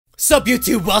Sup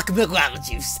YouTube, welcome to Guava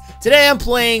Juice. Today I'm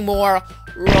playing more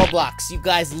Roblox. You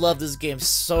guys love this game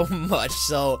so much,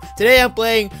 so today I'm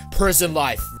playing Prison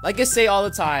Life. Like I say all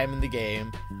the time in the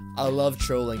game, I love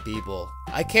trolling people.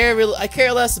 I care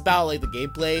less about like the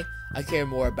gameplay. I care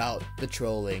more about the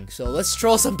trolling. So let's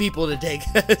troll some people today,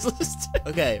 guys.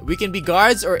 Okay, we can be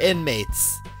guards or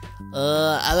inmates.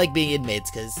 I like being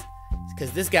inmates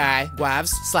because this guy,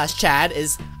 Guavs/Chad,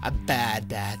 is a bad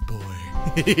boy.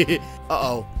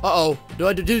 Uh-oh. Do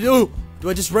I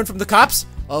just run from the cops?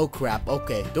 Oh crap,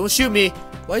 okay. Don't shoot me.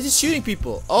 Why is he shooting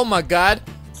people? Oh my god.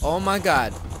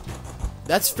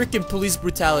 That's freaking police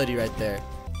brutality right there.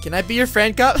 Can I be your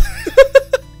friend, cop?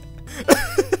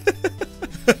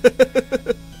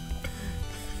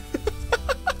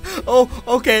 Oh,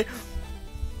 okay.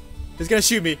 He's gonna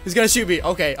shoot me.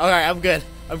 Okay, alright, I'm good.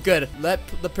 Let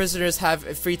the prisoners have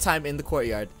free time in the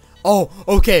courtyard. Oh,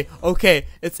 okay.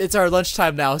 It's our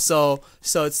lunchtime now, so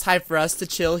it's time for us to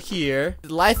chill here.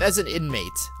 Life as an inmate.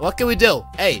 What can we do?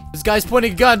 Hey, this guy's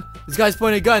pointing a gun.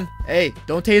 Hey,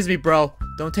 don't tase me, bro.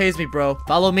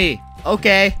 Follow me.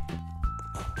 Okay.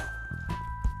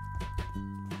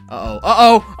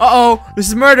 Uh-oh. This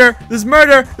is murder.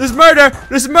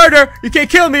 You can't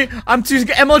kill me. I'm too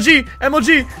MLG,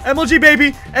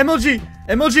 baby. MLG.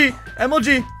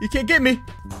 You can't get me.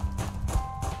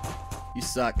 You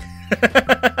suck.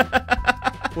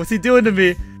 What's he doing to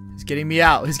me? He's getting me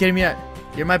out.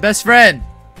 You're my best friend.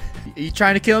 Are you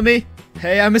trying to kill me?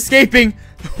 Hey, I'm escaping.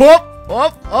 Two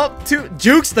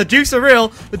jukes. The jukes are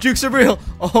real.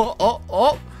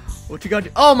 Oh. What you gonna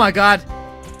do? Oh my god.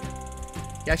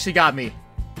 He actually got me.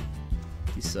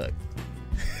 You suck.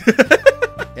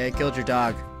 Hey, I killed your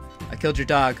dog. You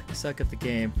suck at the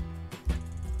game.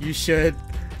 You should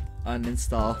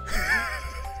uninstall.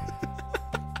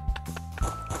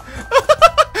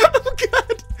 Oh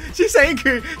god! She's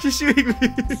angry. She's shooting me.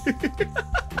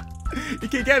 You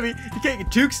can't get me. You can't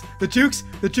get jukes. The jukes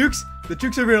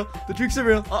are real.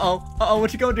 Uh-oh.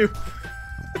 What you gonna do?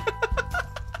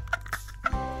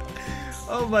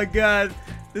 Oh my god.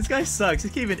 This guy sucks. He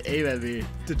can't even aim at me.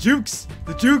 The jukes.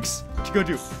 What you gonna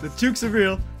do? The jukes are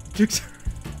real.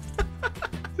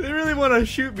 They really want to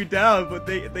shoot me down, but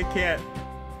they can't.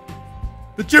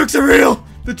 The jukes are real.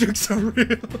 The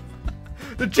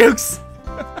jukes.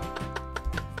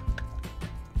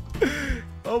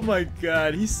 Oh my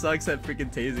god, he sucks at freaking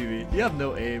tasing me. You have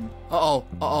no aim.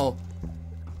 Uh-oh.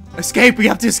 Escape. We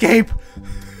have to escape.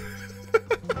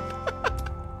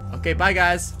 Okay, bye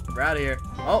guys. We're out of here.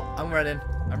 Oh, I'm running.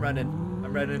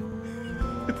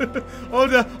 Oh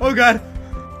no. Oh god.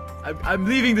 I'm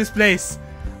leaving this place.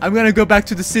 I'm gonna go back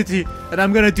to the city and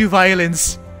I'm gonna do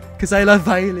violence. Because I love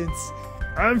violence.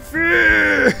 I'm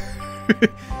free.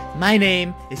 My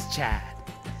name is Chad.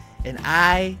 And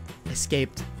I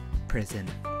escaped prison.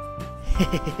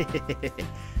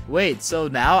 Wait, so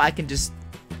now I can just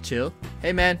chill?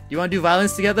 Hey man, you wanna do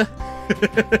violence together?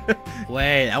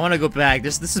 Wait, I wanna go back.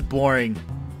 This is boring.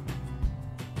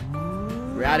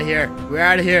 We're out of here. We're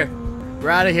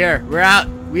out.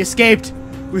 We escaped. I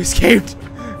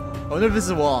wonder if this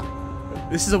is a wall.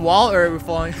 This is a wall or are we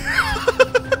falling?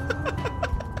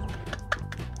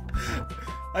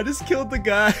 I just killed the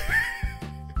guy.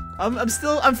 I'm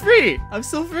still free.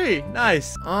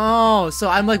 Nice. Oh, so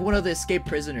I'm like one of the escaped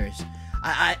prisoners.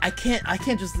 I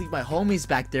can't just leave my homies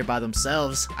back there by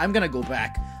themselves. I'm gonna go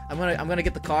back. I'm gonna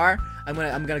get the car. I'm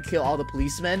gonna kill all the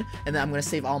policemen, and then I'm gonna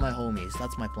save all my homies.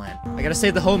 That's my plan. I gotta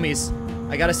save the homies.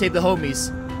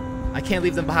 I can't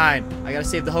leave them behind. I gotta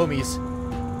save the homies.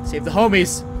 Save the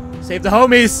homies.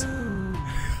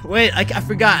 Wait, I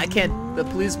forgot. I can't. The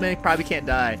policeman probably can't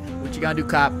die. What you gonna do,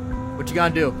 cop? What you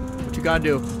gonna do? You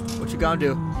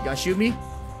gonna shoot me?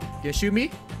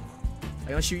 I'm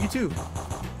gonna shoot you too.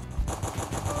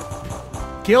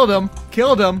 Killed him.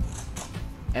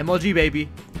 MLG, baby.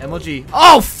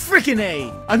 Oh, freaking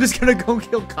A! I'm just gonna go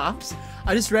kill cops.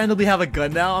 I just randomly have a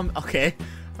gun now. I'm okay.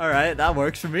 All right, that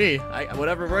works for me.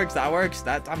 Whatever works, that works.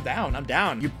 I'm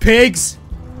down. You pigs!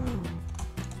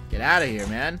 Get out of here,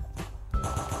 man.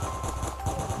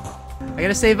 I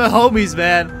gotta save my homies,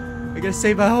 man.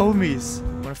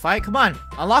 Wanna fight? Come on,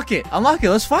 unlock it.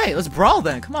 Let's fight. Let's brawl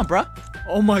then. Come on, bruh.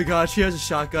 Oh my god, she has a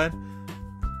shotgun.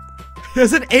 He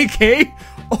has an AK.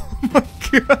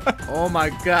 Oh my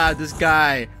god, this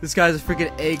guy's a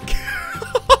freaking AK.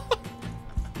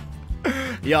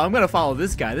 Yo, I'm gonna follow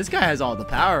this guy. This guy has all the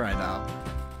power right now.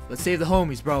 Let's save the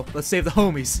homies, bro.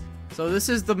 So this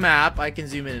is the map. I can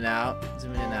zoom in and out.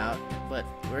 But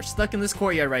we're stuck in this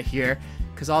courtyard right here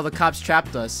because all the cops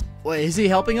trapped us. Wait, is he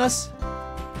helping us?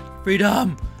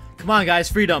 Freedom! Come on,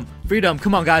 guys, freedom!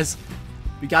 Come on, guys.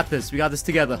 We got this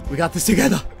together.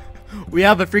 We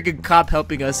have a freaking cop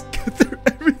helping us get through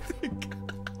everything.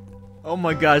 Oh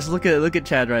my gosh, look at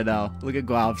Chad right now. Look at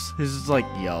Guavs. He's just like,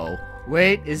 yo.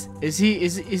 Wait, is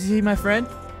he my friend?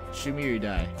 Shoot me or you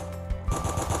die.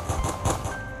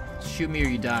 Shoot me or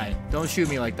you die. Don't shoot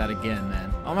me like that again,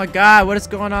 man. Oh my god, what is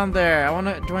going on there? I want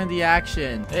to join the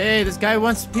action. Hey, this guy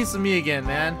wants a piece of me again,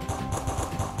 man.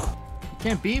 You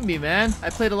can't beat me, man.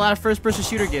 I played a lot of first-person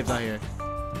shooter games out here.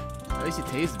 At least he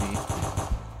tased me.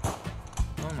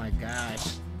 Oh my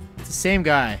gosh. It's the same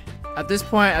guy. At this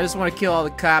point, I just want to kill all the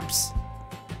cops.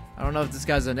 I don't know if this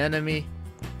guy's an enemy.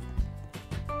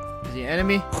 Is he an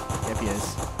enemy? Yep, he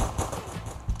is.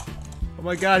 Oh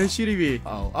my god, who's shooting me?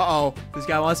 Uh-oh. Uh-oh. This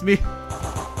guy wants me.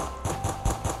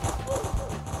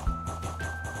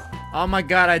 Oh my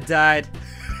god, I died.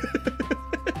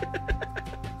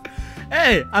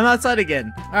 Hey, I'm outside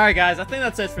again. Alright guys, I think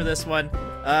that's it for this one.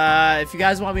 If you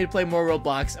guys want me to play more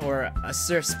Roblox or a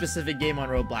specific game on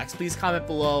Roblox, please comment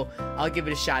below. I'll give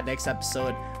it a shot next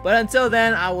episode. But until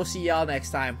then, I will see y'all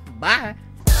next time. Bye!